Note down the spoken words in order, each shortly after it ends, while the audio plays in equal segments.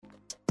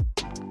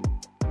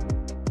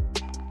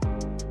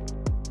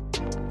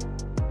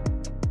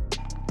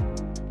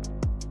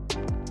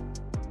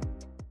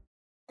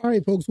All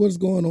right, folks, what's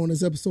going on?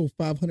 It's episode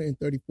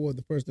 534 of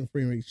the First and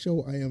Free Rate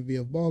Show. I am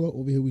VF Baller.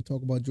 Over here, we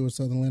talk about Georgia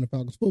Southern Atlanta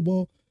Falcons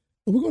football.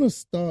 And we're going to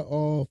start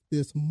off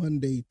this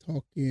Monday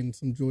talking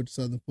some Georgia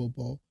Southern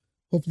football.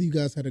 Hopefully, you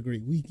guys had a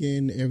great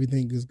weekend.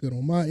 Everything is good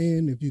on my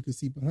end. If you can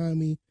see behind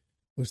me,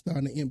 we're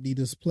starting to empty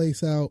this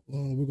place out.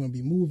 We're going to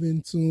be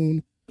moving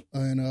soon.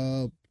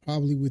 And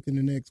probably within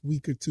the next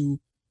week or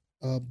two,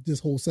 this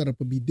whole setup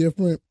will be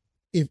different.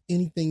 If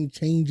anything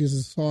changes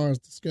as far as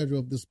the schedule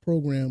of this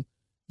program,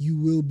 you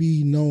will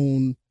be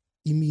known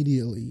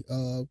immediately.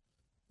 It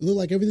looks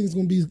like everything's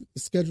going to be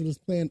scheduled as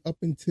planned up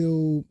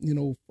until,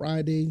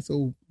 Friday.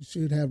 So you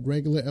should have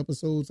regular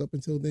episodes up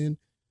until then.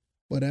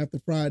 But after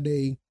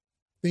Friday,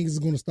 things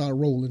are going to start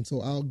rolling.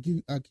 So I'll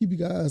keep you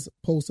guys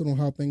posted on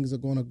how things are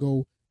going to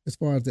go as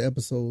far as the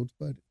episodes.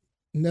 But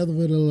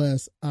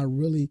nevertheless, I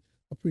really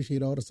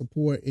appreciate all the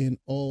support and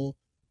all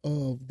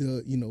of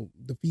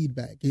the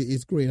feedback.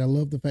 It's great. I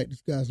love the fact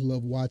that you guys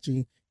love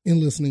watching and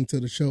listening to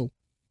the show.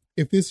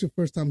 If this is your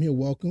first time here,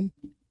 welcome.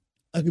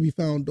 I can be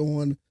found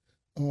on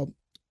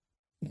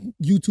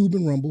YouTube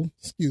and Rumble.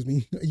 Excuse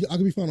me. I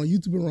can be found on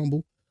YouTube and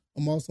Rumble.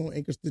 I'm also on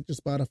Anchor, Stitcher,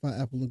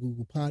 Spotify, Apple, and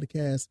Google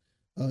Podcasts.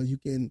 You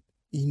can,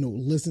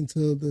 listen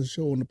to the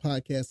show on the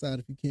podcast side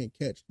if you can't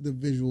catch the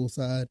visual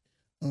side.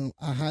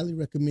 I highly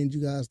recommend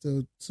you guys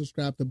to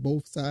subscribe to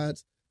both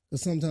sides,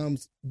 because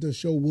sometimes the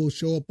show will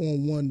show up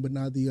on one but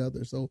not the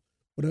other. So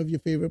whatever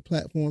your favorite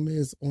platform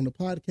is on the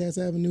podcast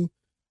avenue,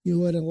 you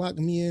go ahead and lock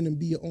me in and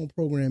be your own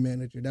program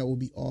manager. That would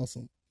be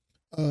awesome.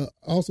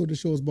 Also, the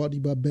show is brought to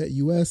you by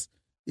BetUS.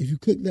 If you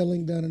click that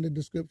link down in the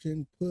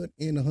description, put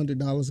in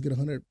 $100, get a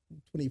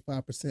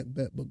 125%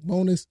 bet book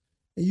bonus.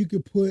 And you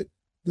could put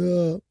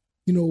the,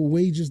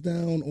 wages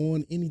down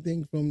on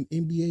anything from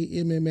NBA,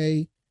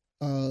 MMA,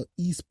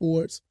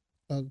 esports.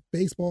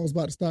 Baseball is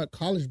about to start.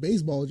 College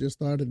baseball just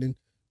started. And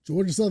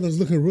Georgia Southern is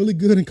looking really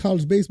good in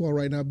college baseball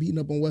right now, beating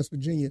up on West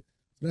Virginia.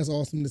 So that's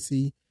awesome to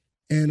see.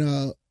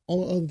 And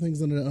all other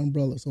things under the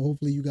umbrella. So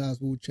hopefully you guys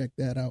will check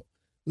that out.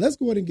 Let's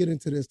go ahead and get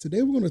into this.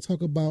 Today we're going to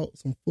talk about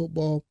some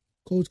football.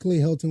 Coach Clay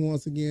Helton,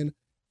 once again,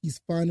 he's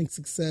finding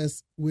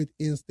success with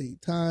in-state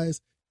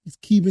ties. He's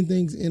keeping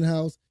things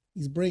in-house.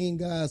 He's bringing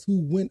guys who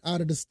went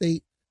out of the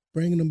state,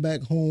 bringing them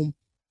back home.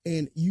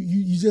 And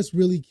you just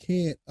really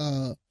can't,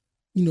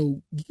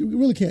 you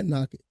really can't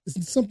knock it.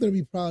 It's something to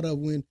be proud of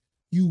when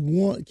you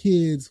want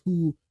kids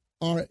who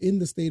are in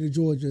the state of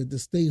Georgia to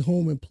stay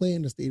home and play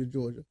in the state of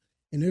Georgia.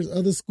 And there's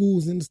other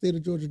schools in the state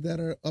of Georgia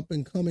that are up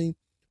and coming,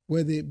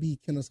 whether it be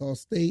Kennesaw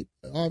State.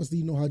 Obviously,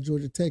 you know how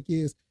Georgia Tech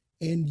is,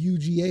 and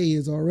UGA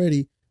is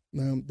already.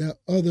 That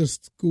other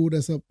school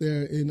that's up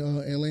there in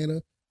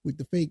Atlanta with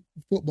the fake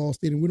football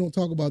stadium, we don't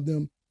talk about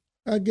them.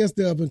 I guess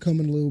they're up and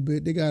coming a little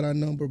bit. They got our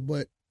number,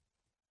 but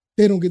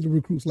they don't get the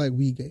recruits like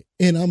we get.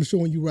 And I'm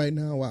showing you right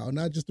now, wow,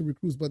 not just the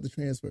recruits, but the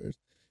transfers.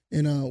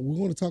 And we're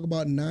going to talk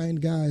about 9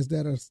 guys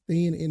that are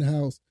staying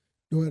in-house,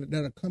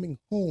 that are coming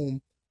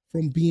home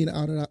from being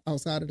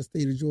outside of the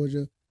state of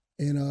Georgia.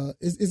 And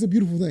it's a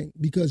beautiful thing,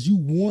 because you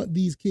want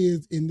these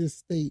kids in this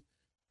state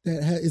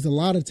that is a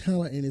lot of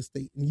talent in this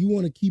state, and you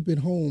want to keep it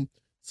home.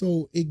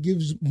 So it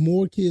gives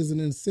more kids an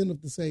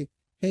incentive to say,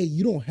 hey,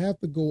 you don't have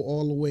to go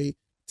all the way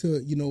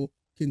to,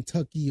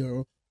 Kentucky,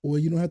 or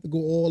you don't have to go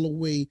all the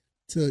way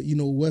to,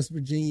 West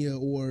Virginia,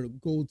 or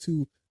go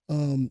to,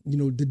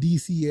 the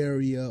DC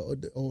area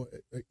or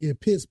in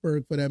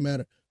Pittsburgh, for that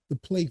matter, to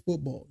play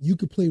football. You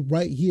could play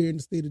right here in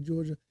the state of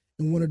Georgia,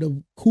 in one of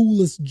the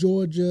coolest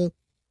Georgia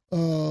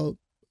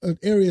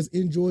areas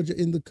in Georgia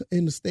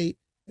in the state,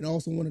 and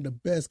also one of the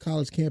best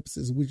college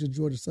campuses, which is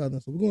Georgia Southern.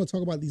 So we're going to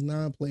talk about these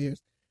 9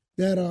 players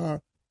that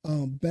are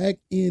back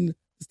in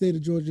the state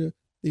of Georgia.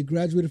 They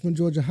graduated from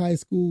Georgia high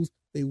schools.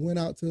 They went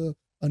out to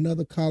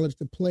another college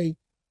to play,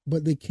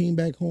 but they came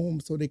back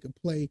home so they could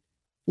play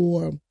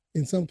for,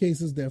 in some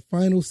cases, their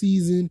final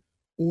season,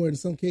 or in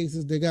some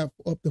cases, they got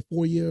up to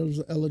 4 years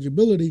of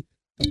eligibility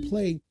to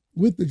play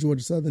with the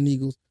Georgia Southern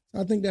Eagles.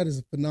 I think that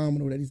is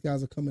phenomenal that these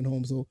guys are coming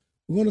home. So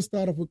we're going to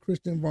start off with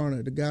Christian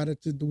Varner, the guy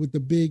that with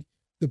the big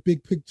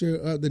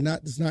picture,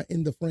 that's not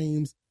in the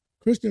frames.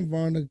 Christian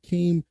Varner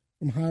came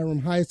from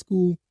Hiram High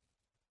School.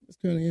 It's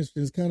kind of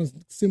interesting. It's kind of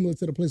similar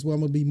to the place where I'm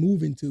going to be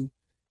moving to.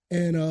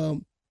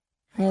 And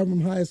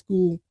Hiram High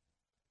School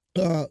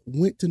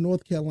went to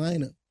North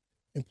Carolina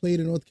and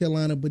played in North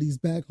Carolina, but he's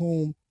back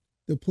home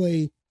to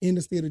play in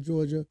the state of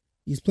Georgia.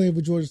 He's playing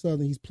for Georgia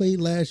Southern. He's played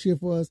last year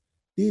for us,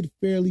 did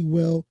fairly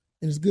well.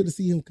 And it's good to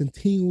see him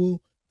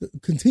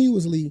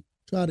continuously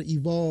try to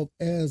evolve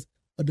as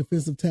a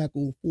defensive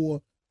tackle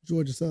for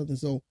Georgia Southern.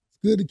 So it's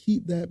good to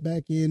keep that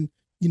back in,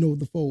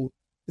 the fold.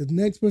 The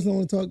next person I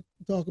want to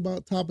talk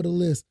about, top of the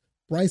list,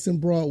 Bryson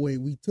Broadway.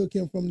 We took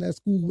him from that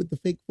school with the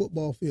fake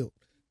football field,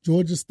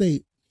 Georgia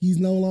State. He's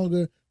no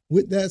longer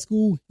with that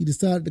school. He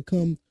decided to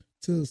come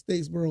to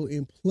Statesboro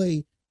and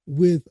play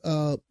with,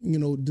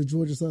 the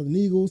Georgia Southern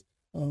Eagles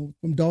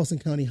from Dawson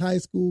County High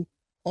School.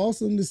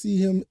 Awesome to see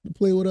him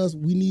play with us.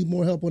 We need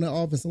more help on that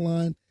offensive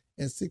line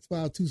at 6'5",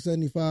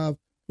 275.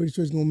 Pretty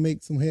sure he's going to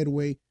make some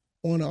headway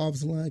on the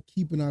offensive line,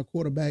 keeping our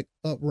quarterback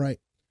upright.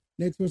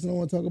 Next person I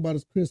want to talk about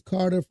is Chris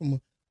Carter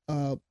from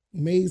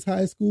Mays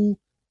High School.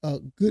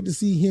 Good to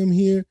see him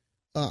here.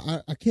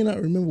 I cannot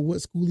remember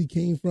what school he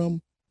came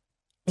from.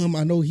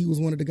 I know he was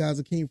one of the guys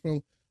that came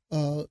from,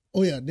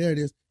 there it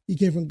is. He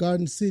came from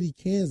Garden City,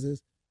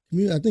 Kansas.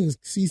 I think it's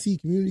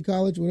CC Community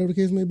College, whatever the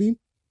case may be.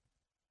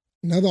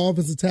 Another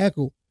offensive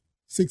tackle,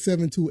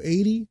 6'7",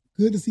 280.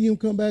 Good to see him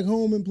come back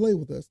home and play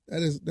with us.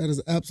 That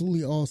is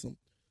absolutely awesome.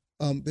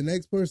 The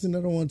next person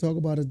that I want to talk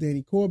about is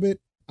Danny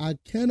Corbett. I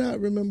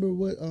cannot remember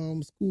what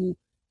school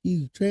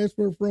he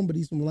transferred from, but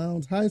he's from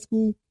Lowndes High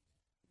School.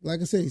 Like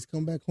I said, he's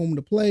come back home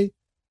to play,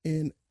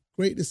 and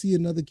great to see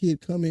another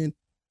kid come in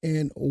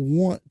and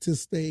want to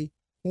stay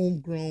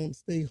homegrown,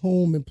 stay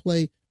home and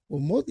play.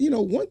 Well,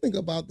 one thing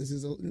about this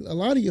is a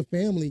lot of your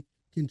family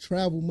can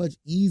travel much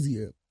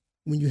easier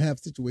when you have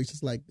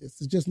situations like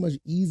this. It's just much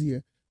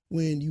easier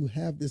when you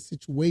have this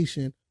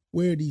situation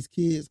where these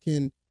kids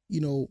can,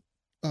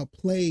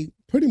 play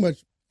pretty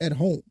much at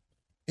home,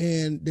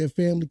 and their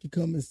family can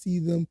come and see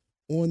them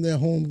on their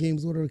home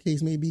games, whatever the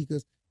case may be,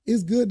 because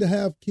it's good to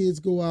have kids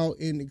go out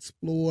and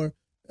explore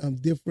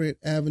different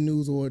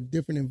avenues or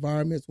different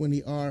environments when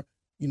they are,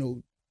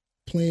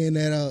 playing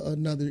at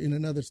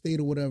another state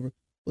or whatever.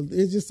 But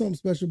it's just something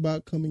special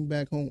about coming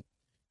back home.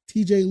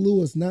 TJ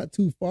Lewis, not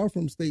too far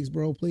from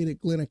Statesboro, played at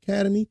Glenn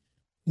Academy,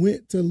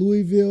 went to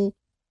Louisville,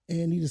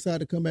 and he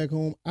decided to come back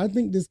home. I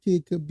think this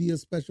kid could be a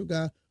special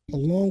guy,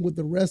 along with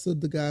the rest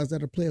of the guys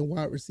that are playing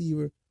wide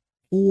receiver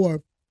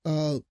for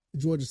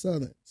Georgia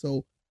Southern.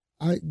 So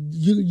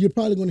you're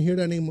probably going to hear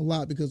that name a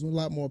lot because we're a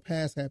lot more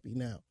pass happy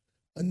now.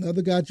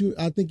 Another guy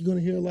I think you're going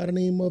to hear a lot of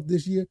name of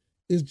this year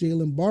is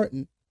Jalen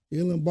Barton.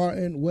 Jalen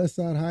Barton,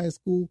 Westside High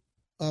School.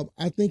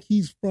 I think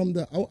he's from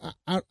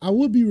I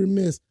would be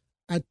remiss.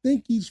 I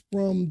think he's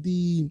from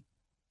I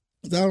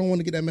don't want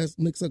to get that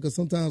mixed up because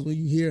sometimes when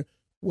you hear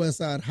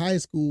Westside High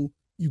School,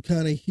 you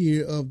kind of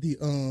hear of the,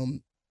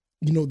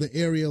 the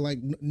area like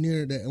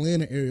near the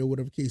Atlanta area,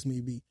 whatever the case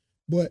may be.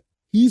 But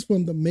he's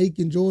from the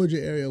Macon,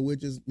 Georgia area,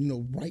 which is,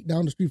 right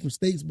down the street from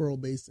Statesboro,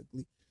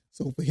 basically.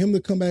 So for him to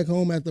come back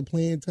home after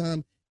playing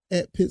time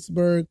at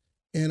Pittsburgh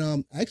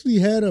and actually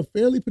had a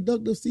fairly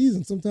productive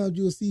season. Sometimes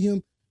you'll see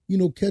him,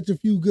 catch a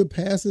few good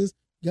passes.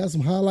 Got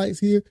some highlights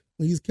here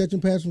when he's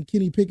catching passes from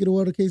Kenny Pickett or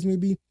whatever the case may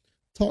be.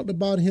 Talked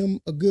about him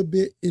a good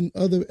bit in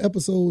other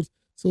episodes.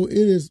 So it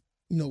is,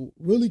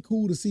 really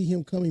cool to see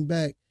him coming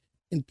back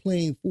and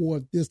playing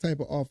for this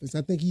type of offense.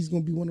 I think he's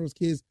going to be one of those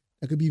kids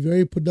that could be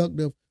very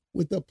productive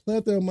with the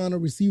plethora amount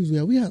of receivers we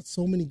have. We have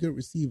so many good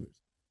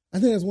receivers. I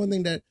think that's one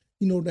thing that,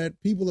 that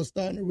people are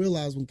starting to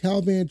realize when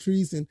Cal Van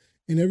Treese and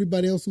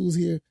everybody else who was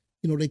here,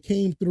 they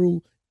came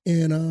through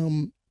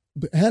and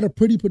had a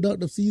pretty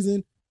productive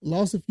season,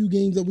 lost a few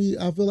games that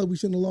I feel like we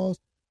shouldn't have lost,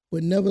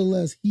 but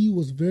nevertheless,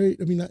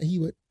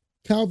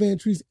 Cal Van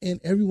Treese and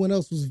everyone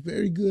else was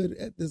very good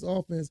at this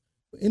offense,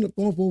 ended up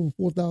throwing for over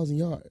 4,000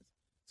 yards.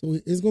 So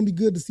it's going to be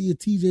good to see a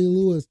TJ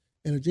Lewis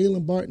and a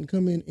Jalen Barton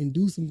come in and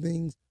do some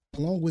things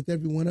along with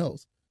everyone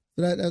else.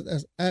 So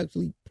that's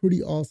actually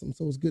pretty awesome.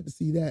 So it's good to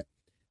see that.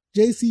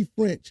 JC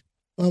French,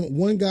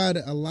 one guy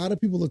that a lot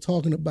of people are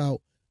talking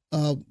about.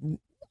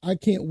 I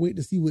can't wait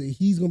to see what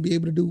he's going to be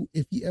able to do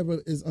if he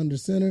ever is under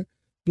center.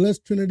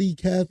 Blessed Trinity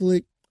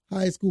Catholic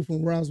High School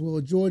from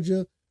Roswell,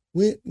 Georgia.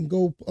 Went and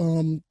go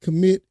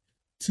commit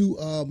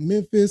to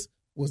Memphis,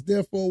 was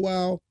there for a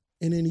while,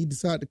 and then he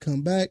decided to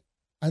come back.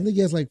 I think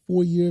he has like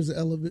 4 years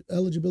of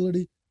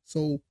eligibility,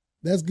 so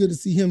that's good to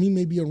see him. He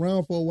may be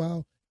around for a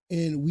while,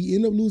 and we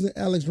end up losing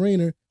Alex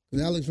Rayner,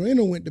 because Alex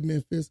Rayner went to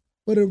Memphis,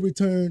 but in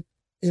return,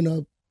 in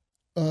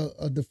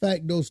a de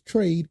facto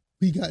trade,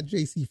 we got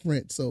J.C.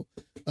 French, so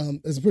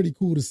it's pretty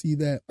cool to see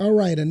that. All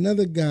right,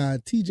 another guy,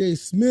 T.J.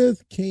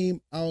 Smith, came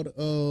out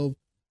of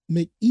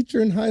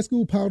McEachern High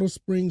School, Powder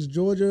Springs,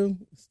 Georgia,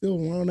 still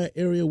around that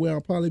area where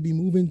I'll probably be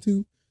moving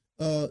to.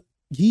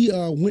 He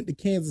went to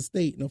Kansas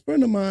State. And a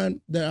friend of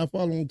mine that I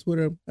follow on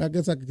Twitter, I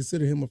guess I could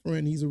consider him a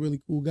friend, he's a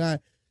really cool guy,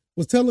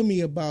 was telling me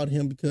about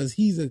him because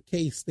he's a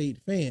K-State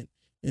fan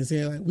and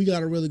saying, like, we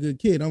got a really good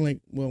kid. I'm like,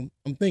 well,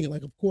 I'm thinking,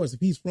 like, of course, if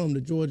he's from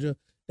the Georgia,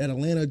 that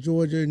Atlanta,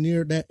 Georgia,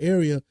 near that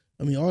area,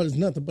 I mean, there's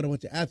nothing but a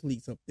bunch of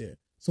athletes up there.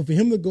 So for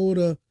him to go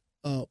to,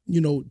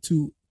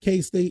 to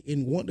K-State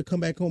and want to come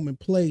back home and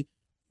play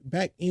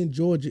back in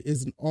Georgia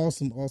is an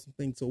awesome, awesome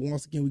thing. So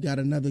once again, we got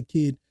another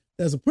kid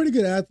that's a pretty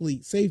good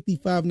athlete, safety,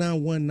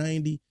 5'9",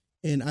 190.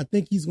 And I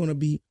think he's going to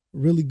be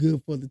really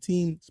good for the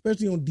team,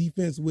 especially on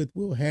defense with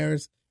Will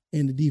Harris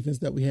and the defense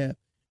that we have.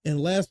 And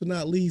last but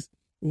not least,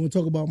 we're going to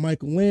talk about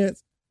Michael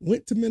Lance.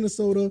 Went to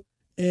Minnesota,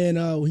 and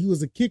he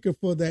was a kicker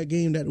for that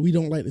game that we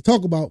don't like to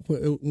talk about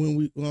when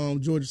we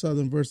Georgia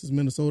Southern versus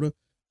Minnesota.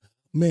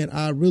 Man,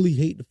 I really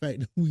hate the fact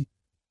that we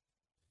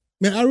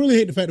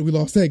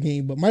lost that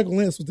game, but Michael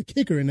Lance was the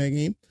kicker in that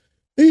game.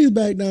 He's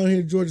back down here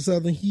at Georgia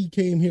Southern. He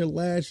came here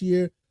last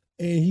year,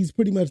 and he's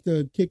pretty much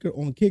the kicker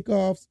on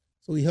kickoffs,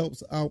 so he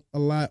helps out a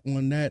lot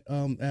on that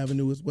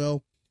avenue as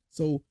well.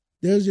 So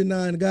there's your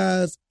 9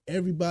 guys.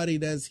 Everybody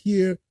that's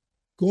here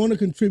going to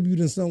contribute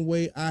in some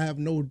way. I have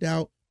no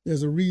doubt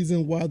there's a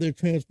reason why they're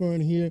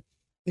transferring here,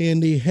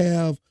 and they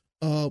have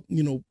a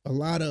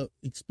lot of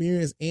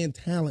experience and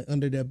talent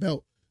under their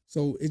belt.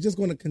 So it's just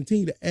going to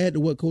continue to add to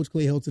what Coach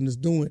Clay Helton is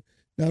doing.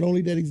 Not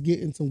only that he's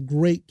getting some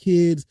great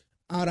kids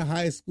out of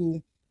high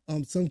school,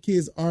 some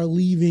kids are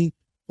leaving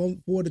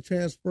for the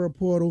transfer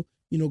portal.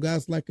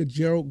 Guys like a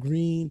Gerald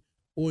Green,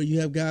 or you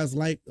have guys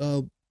like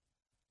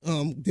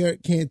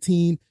Derek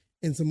Canteen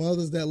and some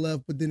others that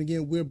left. But then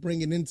again, we're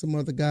bringing in some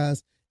other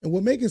guys. And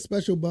what makes it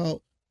special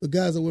about the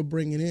guys that we're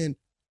bringing in,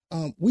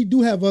 we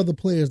do have other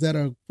players that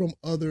are from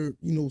other,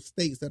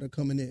 states that are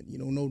coming in,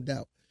 no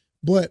doubt.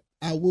 But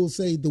I will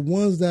say the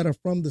ones that are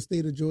from the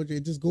state of Georgia,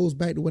 it just goes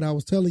back to what I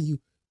was telling you.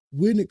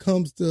 When it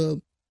comes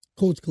to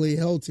Coach Clay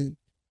Helton,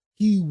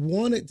 he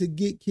wanted to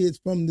get kids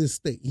from this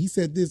state. He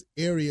said this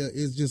area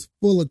is just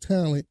full of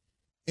talent.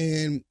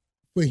 And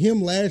for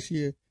him last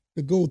year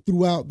to go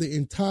throughout the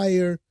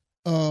entire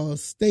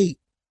state,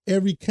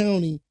 every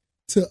county,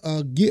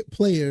 to get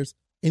players,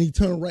 and he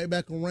turned right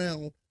back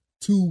around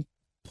to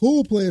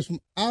pull players from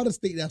out of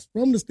state, that's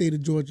from the state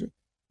of Georgia,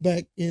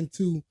 back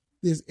into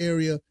this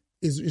area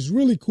is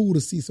really cool to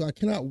see. So I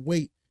cannot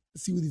wait to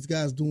see what these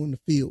guys do in the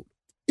field.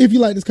 If you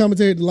like this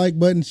commentary, hit the like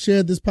button,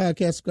 share this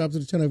podcast, subscribe to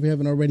the channel if you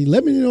haven't already.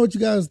 Let me know what you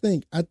guys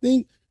think. I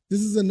think this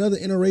is another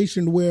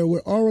iteration where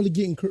we're already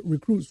getting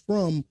recruits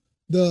from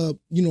the,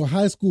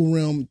 high school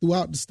realm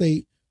throughout the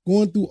state,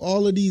 going through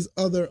all of these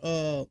other,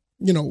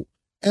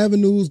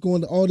 avenues,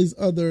 going to all these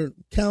other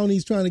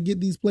counties, trying to get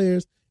these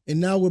players. And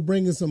now we're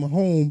bringing some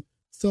home,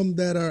 some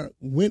that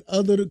went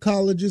other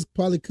colleges,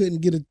 probably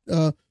couldn't get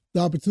the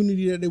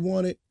opportunity that they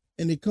wanted.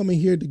 And they come in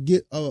here to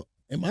get,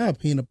 in my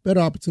opinion, a better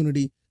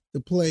opportunity to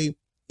play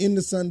in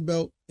the Sun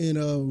Belt in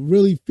a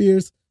really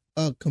fierce,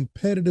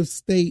 competitive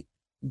state,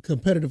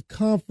 competitive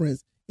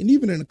conference, and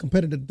even in a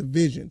competitive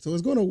division. So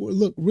it's going to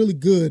look really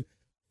good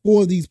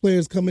for these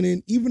players coming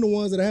in, even the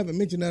ones that I haven't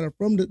mentioned that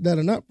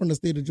are not from the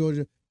state of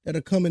Georgia that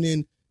are coming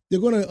in. They're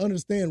going to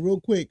understand real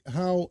quick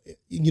how,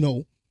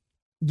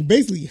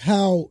 basically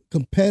how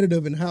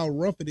competitive and how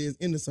rough it is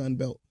in the Sun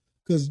Belt.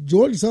 Because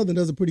Georgia Southern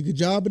does a pretty good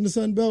job in the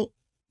Sun Belt,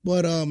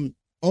 but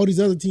all these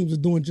other teams are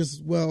doing just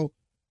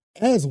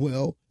as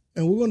well.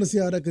 And we're going to see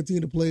how that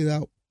continue to play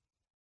out.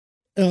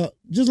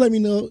 Just let me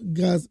know,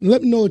 guys.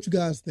 Let me know what you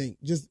guys think,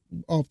 just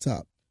off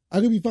top.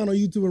 I can be found on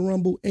YouTube and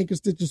Rumble, Anchor,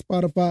 Stitcher,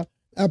 Spotify,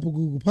 Apple,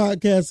 Google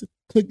Podcasts.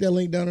 Click that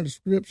link down in the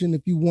description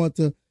if you want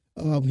to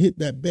hit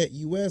that Bet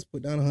US,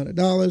 put down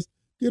 $100,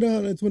 get a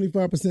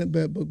 125%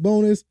 bet book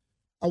bonus.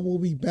 I will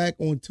be back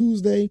on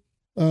Tuesday.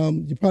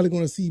 You're probably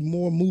going to see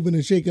more moving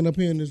and shaking up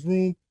here in this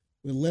room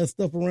with less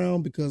stuff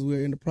around because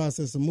we're in the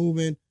process of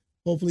moving.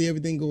 Hopefully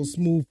everything goes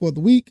smooth for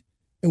the week,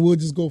 and we'll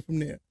just go from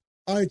there.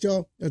 All right,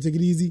 y'all. Y'all take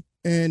it easy,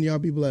 and y'all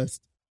be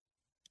blessed.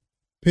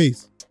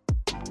 Peace.